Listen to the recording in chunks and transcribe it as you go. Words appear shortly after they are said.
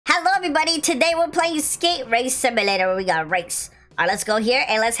Hello everybody, today we're playing Skate Race Simulator where we got a race. Alright, let's go here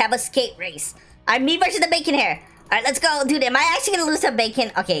and let's have a skate race. Alright, me versus the bacon here. Alright, let's go. Dude, am I actually gonna lose some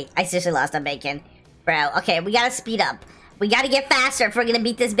bacon? Okay, I seriously lost some bacon. Bro, okay, we gotta speed up. We gotta get faster if we're gonna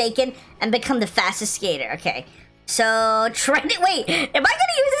beat this bacon and become the fastest skater, okay. So, wait, am I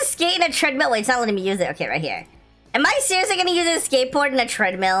gonna use a skate and a treadmill? Wait, it's not letting me use it. Okay, right here. Am I seriously gonna use a skateboard and a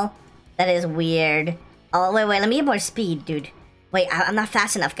treadmill? That is weird. Oh, wait, let me get more speed, dude. Wait, I'm not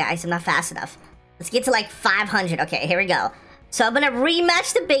fast enough, guys. I'm not fast enough. Let's get to like 500. Okay, here we go. So I'm gonna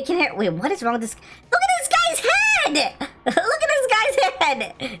rematch the bacon here. Wait, what is wrong with this? Look at this guy's head! Look at this guy's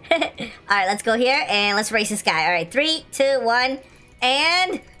head! Alright, let's go here and let's race this guy. Alright, 3, 2, 1,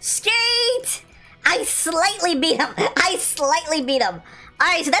 and skate! I slightly beat him. I slightly beat him.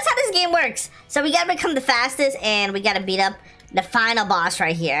 Alright, so that's how this game works. So we gotta become the fastest and we gotta beat up the final boss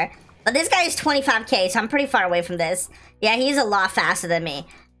right here. But this guy is 25k, so I'm pretty far away from this. Yeah, he's a lot faster than me.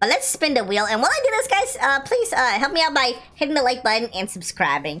 But let's spin the wheel. And while I do this, guys, please help me out by hitting the like button and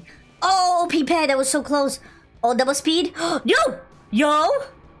subscribing. Oh, P-Pad, that was so close. Oh, double speed. Yo,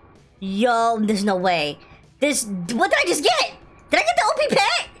 there's no way. What did I just get? Did I get the OP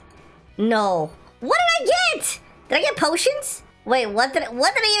pet? No. What did I get? Did I get potions? Wait, what did it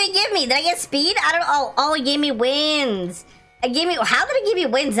even give me? Did I get speed? I don't know. Oh, it gave me wins. How did it give me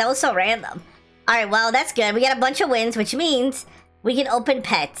wins? That was so random. Alright, well, that's good. We got a bunch of wins, which means we can open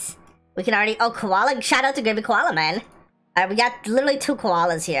pets. We can already... Oh, koala. Shout out to Gravycatman. Alright, we got literally 2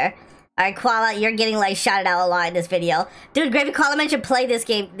 koalas here. Alright, koala, you're getting, like, shouted out a lot in this video. Dude, Gravycatman should play this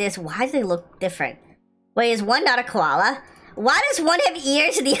game. Why do they look different? Wait, is one not a koala? Why does one have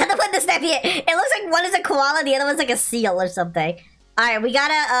ears and the other one doesn't have ears? It looks like one is a koala, the other one's like a seal or something. Alright, we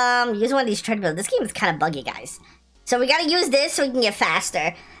gotta, use one of these treadmills. This game is kind of buggy, guys. So we gotta use this so we can get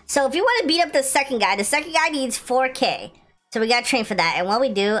faster. So if you want to beat up the second guy needs 4k. So we gotta train for that. And what we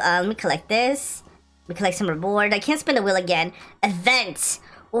do, let me collect this. We collect some reward. I can't spin the wheel again. Events.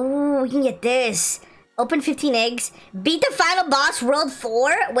 Ooh, we can get this. Open 15 eggs. Beat the final boss, world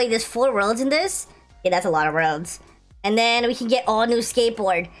 4. Wait, there's 4 worlds in this? Yeah, that's a lot of worlds. And then we can get all new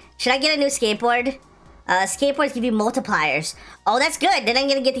skateboard. Should I get a new skateboard? Skateboards give you multipliers. Oh, that's good. Then I'm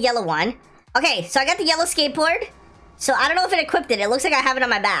gonna get the yellow one. Okay, so I got the yellow skateboard. So I don't know if it equipped it. It looks like I have it on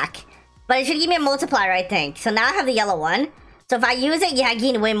my back. But it should give me a multiplier, I think. So now I have the yellow one. So if I use it, yeah, I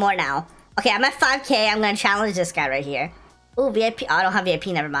gain way more now. Okay, I'm at 5k. I'm going to challenge this guy right here. Ooh, VIP. Oh, I don't have VIP.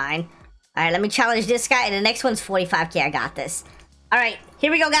 Never mind. All right, let me challenge this guy. And the next one's 45k. I got this. All right,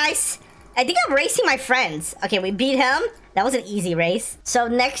 here we go, guys. I think I'm racing my friends. Okay, we beat him. That was an easy race. So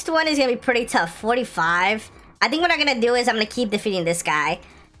next one is going to be pretty tough. 45. I think what I'm going to do is I'm going to keep defeating this guy.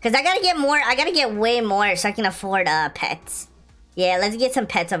 Because I gotta get more, I gotta get way more so I can afford pets. Yeah, let's get some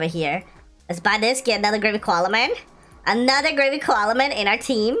pets over here. Let's buy this, get another Gravycatman. Another Gravycatman in our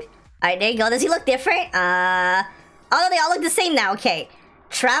team. Alright, there you go. Does he look different? Oh, they all look the same now. Okay.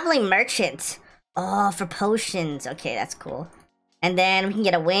 Traveling merchant. Oh, for potions. Okay, that's cool. And then we can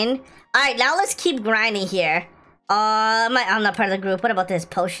get a win. Alright, now let's keep grinding here. I'm not part of the group. What about this?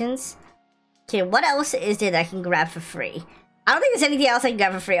 Potions? Okay, what else is there that I can grab for free? I don't think there's anything else I can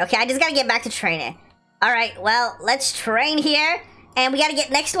grab for free. Okay, I just gotta get back to training. Alright, well, let's train here. And we gotta get...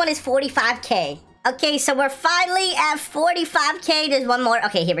 Next one is 45k. Okay, so we're finally at 45k. There's one more.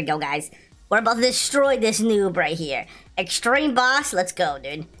 Okay, here we go, guys. We're about to destroy this noob right here. Extreme boss. Let's go,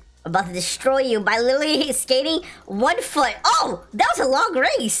 dude. We're about to destroy you by literally skating 1 foot. Oh, that was a long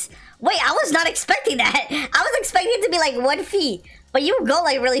race. Wait, I was not expecting that. I was expecting it to be like 1 feet. But you go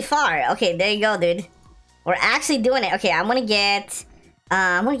like really far. Okay, there you go, dude. We're actually doing it. Okay, I'm gonna get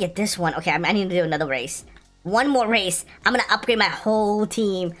this one. Okay, I need to do another race. One more race. I'm gonna upgrade my whole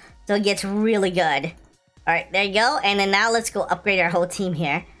team so it gets really good. Alright, there you go. And then now let's go upgrade our whole team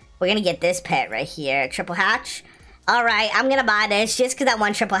here. We're gonna get this pet right here. Triple hatch. Alright, I'm gonna buy this just because I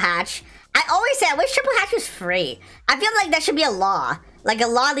want triple hatch. I always say I wish triple hatch was free. I feel like that should be a law. Like a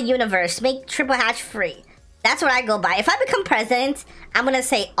law of the universe. Make triple hatch free. That's what I go by. If I become president, I'm gonna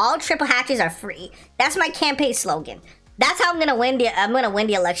say all triple hatches are free. That's my campaign slogan. That's how I'm gonna win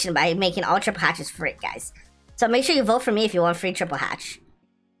the election, by making all triple hatches free, guys. So make sure you vote for me if you want free triple hatch.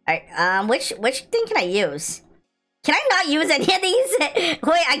 Alright, which thing can I use? Can I not use any of these?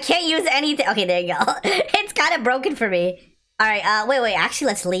 Wait, I can't use anything. Okay, there you go. It's kind of broken for me. Alright, wait, actually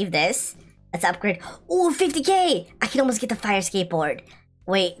let's leave this. Let's upgrade. Ooh, 50k! I can almost get the fire skateboard.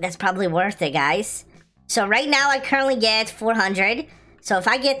 Wait, that's probably worth it, guys. So right now, I currently get 400. So if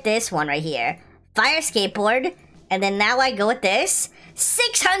I get this one right here, fire skateboard, and then now I go with this,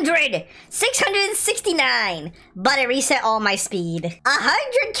 600! 669! But it reset all my speed.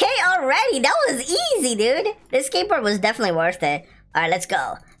 100k already! That was easy, dude! This skateboard was definitely worth it. Alright, let's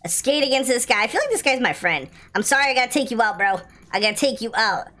go. skate against this guy. I feel like this guy's my friend. I'm sorry, I gotta take you out, bro. I gotta take you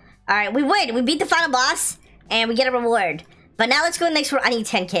out. All right, we win. We beat the final boss, and we get a reward. But now let's go to the next one. I need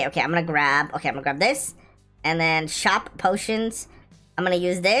 10K. Okay, I'm gonna grab this. And then shop potions. I'm gonna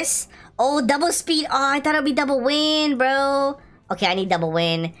use this. Oh, double speed. Oh, I thought it would be double win, bro. Okay, I need double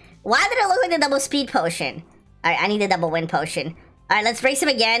win. Why did it look like the double speed potion? All right, I need a double win potion. All right, let's race him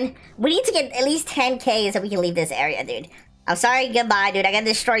again. We need to get at least 10K so we can leave this area, dude. I'm sorry, goodbye, dude. I gotta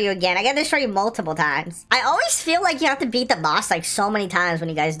destroy you again. I gotta destroy you multiple times. I always feel like you have to beat the boss like so many times when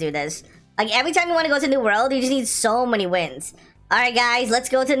you guys do this. Like every time you want to go to New World, you just need so many wins. All right, guys, let's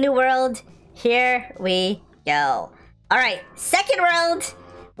go to New World. Here we go. All right, second world.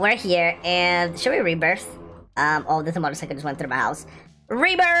 We're here, and should we rebirth? Oh, this motorcycle just went through my house.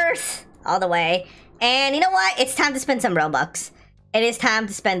 Rebirth all the way. And you know what? It's time to spend some Robux. It is time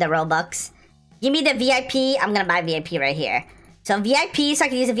to spend the Robux. Give me the VIP. I'm gonna buy VIP right here. So VIP, so I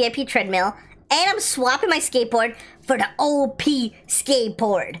can use a VIP treadmill. And I'm swapping my skateboard for the OP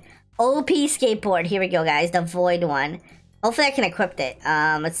skateboard. OP skateboard. Here we go, guys. The void one. Hopefully I can equip it.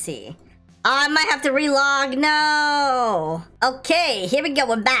 Let's see. Oh, I might have to relog. No. Okay, here we go.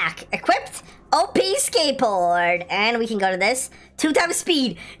 We're back. Equipped. OP skateboard. And we can go to this. 2 times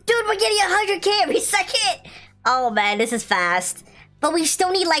speed. Dude, we're getting 100K every second. Oh, man, this is fast. But we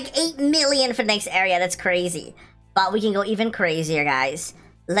still need like 8 million for the next area. That's crazy. But we can go even crazier, guys.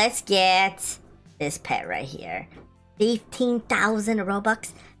 Let's get this pet right here. 15,000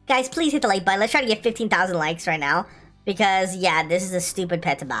 Robux. Guys, please hit the like button. Let's try to get 15,000 likes right now. Because, yeah, this is a stupid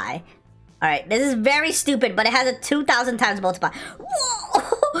pet to buy. Alright, this is very stupid, but it has a 2,000 times multiplier. Whoa!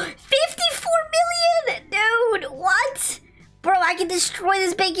 54 million! Dude, what? Bro, I can destroy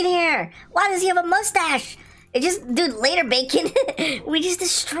this bacon hair. Why does he have a mustache? It just, dude, later bacon. We just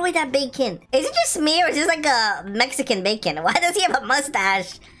destroyed that bacon. Is it just me or is this like a Mexican bacon? Why does he have a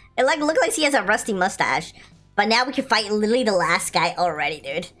mustache? It like looks like he has a rusty mustache. But now we can fight literally the last guy already,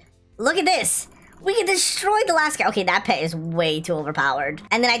 dude. Look at this. We can destroy the last guy. Okay, that pet is way too overpowered.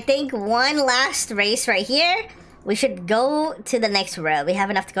 And then I think one last race right here. We should go to the next world. We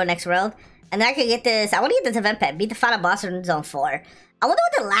have enough to go next world. And then I can get this. I want to get this event pet. Beat the final boss in zone 4. I wonder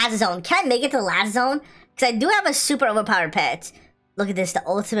what the last zone. Can I make it to the last zone? Because I do have a super overpowered pet. Look at this. The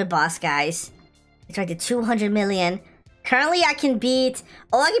ultimate boss, guys. It's right to 200 million. Currently, I can beat...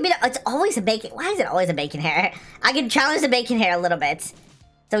 Oh, I can beat... It's always a bacon... Why is it always a bacon hair? I can challenge the bacon hair a little bit.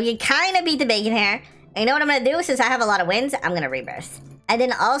 So we can kind of beat the bacon hair. And you know what I'm going to do? Since I have a lot of wins, I'm going to rebirth. And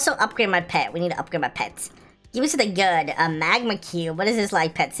then also upgrade my pet. We need to upgrade my pets. Give me something good. A magma cube. What is this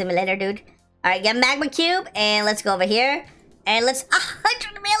like? Pet simulator, dude? Alright, get magma cube. And let's go over here. And let's...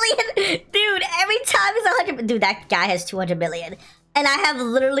 100 million! Dude, every time it's 100... Dude, that guy has 200 million. And I have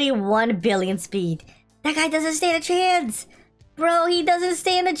literally 1 billion speed. That guy doesn't stand a chance. Bro, he doesn't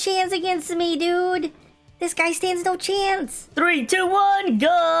stand a chance against me, dude. This guy stands no chance. 3, 2, 1,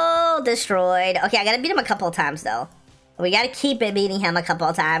 go! Destroyed. Okay, I gotta beat him a couple of times, though. We gotta keep it beating him a couple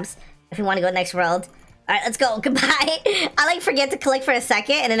of times if we want to go next world. Alright, let's go. Goodbye. I, like, forget to click for a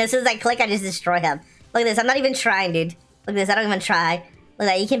second, and then as soon as I click, I just destroy him. Look at this. I'm not even trying, dude. Look at this. I don't even try. Look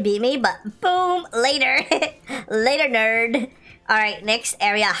at that. You can beat me, but boom. Later. Later, nerd. Alright, next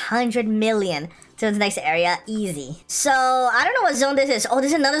area, 100 million. So the next area, easy. So, I don't know what zone this is. Oh,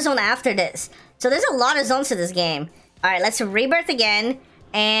 there's another zone after this. So there's a lot of zones to this game. Alright, let's rebirth again.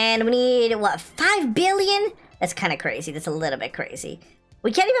 And we need, what, 5 billion? That's kind of crazy. That's a little bit crazy.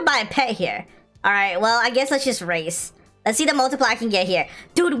 We can't even buy a pet here. Alright, well, I guess let's just race. Let's see the multiplier I can get here.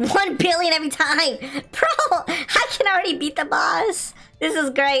 Dude, 1 billion every time. Bro, I can already beat the boss. This is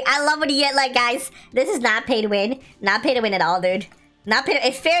great. I love when you get, like, guys, this is not pay to win. Not pay to win at all, dude. Not pay to...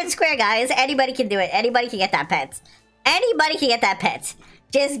 It's fair and square, guys. Anybody can do it. Anybody can get that pet. Anybody can get that pet.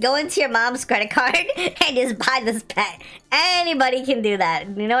 Just go into your mom's credit card and just buy this pet. Anybody can do that.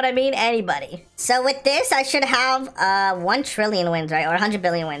 You know what I mean? Anybody. So with this, I should have 1 trillion wins, right? Or 100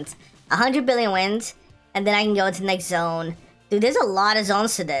 billion wins. 100 billion wins. And then I can go to the next zone. Dude, there's a lot of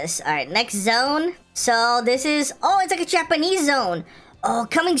zones to this. Alright, next zone. So this is... Oh, it's like a Japanese zone. Oh,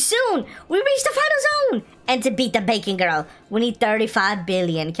 coming soon. We reached the final zone. And to beat the bacon girl, we need 35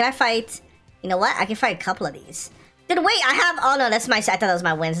 billion. Can I fight? You know what? I can fight a couple of these. Dude, wait, I have... Oh, no, that's my... I thought that was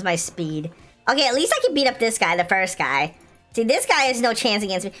my wins. This is my speed. Okay, at least I can beat up this guy, the first guy. See, this guy has no chance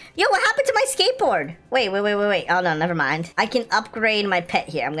against me. Yo, what happened to my skateboard? Wait. Oh, no, never mind. I can upgrade my pet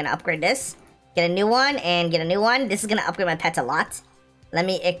here. I'm going to upgrade this. Get a new one and get a new one. This is going to upgrade my pets a lot. Let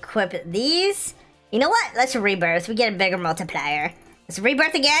me equip these. You know what? Let's rebirth. We get a bigger multiplier. Let's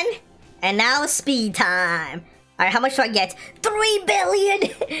rebirth again. And now speed time. Alright, how much do I get? 3 billion!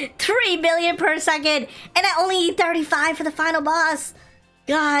 3 billion per second! And I only need 35 for the final boss.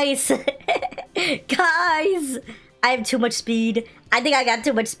 Guys, guys, I have too much speed. I think I got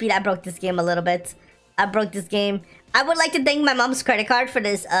too much speed. I broke this game a little bit. I broke this game. I would like to thank my mom's credit card for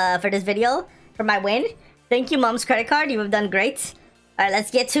this video, for my win. Thank you, mom's credit card. You have done great. All right,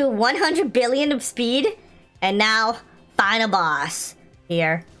 let's get to 100 billion of speed. And now, final boss.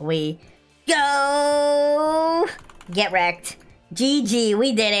 Here we go. Get wrecked. GG,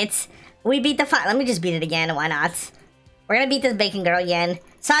 we did it. We beat the fight. Let me just beat it again. Why not? We're gonna beat this Bacon Girl again.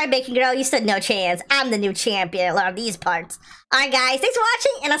 Sorry, Bacon Girl, you stood no chance. I'm the new champion of these parts. Alright, guys, thanks for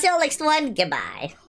watching, and I'll see you all next one. Goodbye.